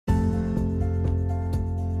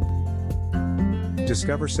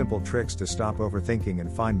discover simple tricks to stop overthinking and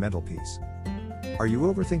find mental peace. Are you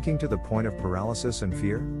overthinking to the point of paralysis and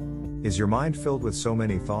fear? Is your mind filled with so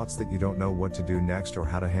many thoughts that you don't know what to do next or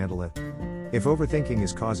how to handle it? If overthinking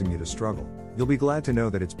is causing you to struggle, you'll be glad to know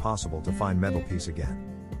that it's possible to find mental peace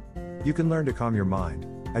again. You can learn to calm your mind,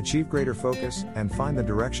 achieve greater focus, and find the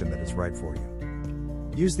direction that is right for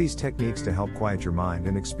you. Use these techniques to help quiet your mind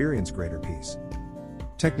and experience greater peace.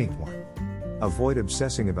 Technique 1. Avoid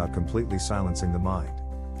obsessing about completely silencing the mind.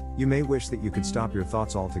 You may wish that you could stop your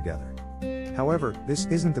thoughts altogether. However, this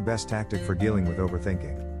isn't the best tactic for dealing with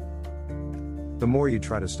overthinking. The more you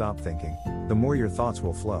try to stop thinking, the more your thoughts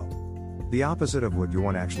will flow. The opposite of what you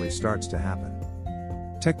want actually starts to happen.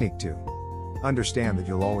 Technique 2. Understand that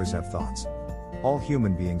you'll always have thoughts. All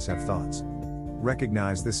human beings have thoughts.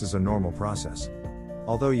 Recognize this is a normal process.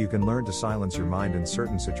 Although you can learn to silence your mind in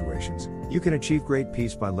certain situations, you can achieve great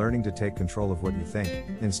peace by learning to take control of what you think,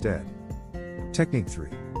 instead. Technique 3.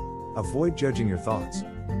 Avoid judging your thoughts.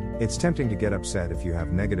 It's tempting to get upset if you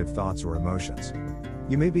have negative thoughts or emotions.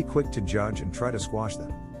 You may be quick to judge and try to squash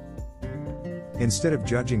them. Instead of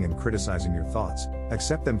judging and criticizing your thoughts,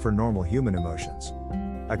 accept them for normal human emotions.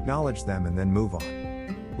 Acknowledge them and then move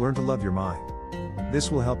on. Learn to love your mind.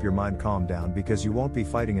 This will help your mind calm down because you won't be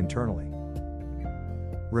fighting internally.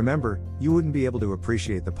 Remember, you wouldn't be able to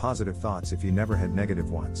appreciate the positive thoughts if you never had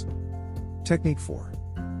negative ones. Technique 4.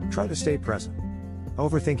 Try to stay present.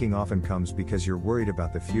 Overthinking often comes because you're worried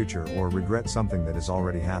about the future or regret something that has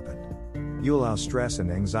already happened. You allow stress and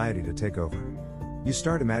anxiety to take over. You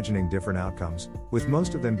start imagining different outcomes, with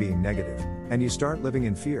most of them being negative, and you start living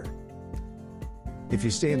in fear. If you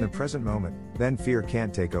stay in the present moment, then fear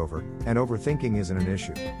can't take over, and overthinking isn't an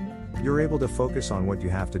issue. You're able to focus on what you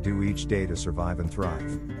have to do each day to survive and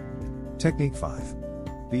thrive. Technique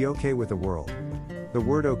 5. Be okay with the world. The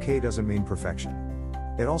word okay doesn't mean perfection.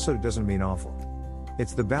 It also doesn't mean awful.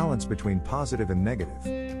 It's the balance between positive and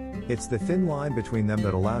negative. It's the thin line between them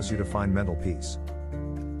that allows you to find mental peace.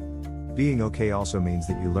 Being okay also means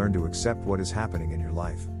that you learn to accept what is happening in your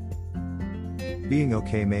life. Being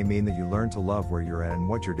okay may mean that you learn to love where you're at and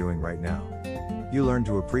what you're doing right now. You learn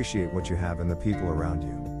to appreciate what you have and the people around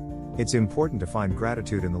you. It's important to find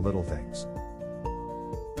gratitude in the little things.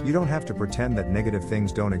 You don't have to pretend that negative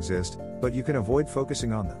things don't exist, but you can avoid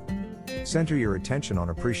focusing on them. Center your attention on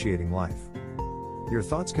appreciating life. Your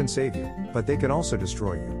thoughts can save you, but they can also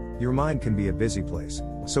destroy you. Your mind can be a busy place,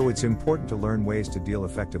 so it's important to learn ways to deal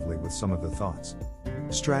effectively with some of the thoughts.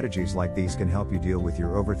 Strategies like these can help you deal with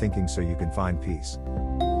your overthinking so you can find peace.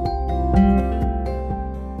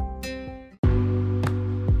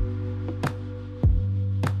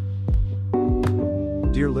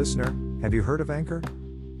 Dear listener, have you heard of Anchor?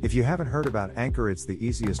 If you haven't heard about Anchor, it's the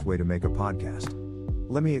easiest way to make a podcast.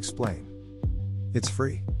 Let me explain. It's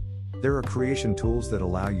free. There are creation tools that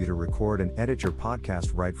allow you to record and edit your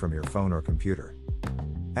podcast right from your phone or computer.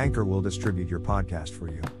 Anchor will distribute your podcast for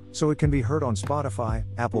you, so it can be heard on Spotify,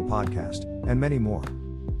 Apple Podcast, and many more.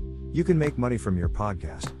 You can make money from your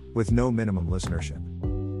podcast, with no minimum listenership.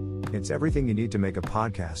 It's everything you need to make a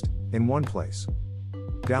podcast, in one place.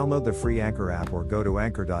 Download the free Anchor app or go to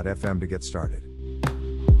anchor.fm to get started.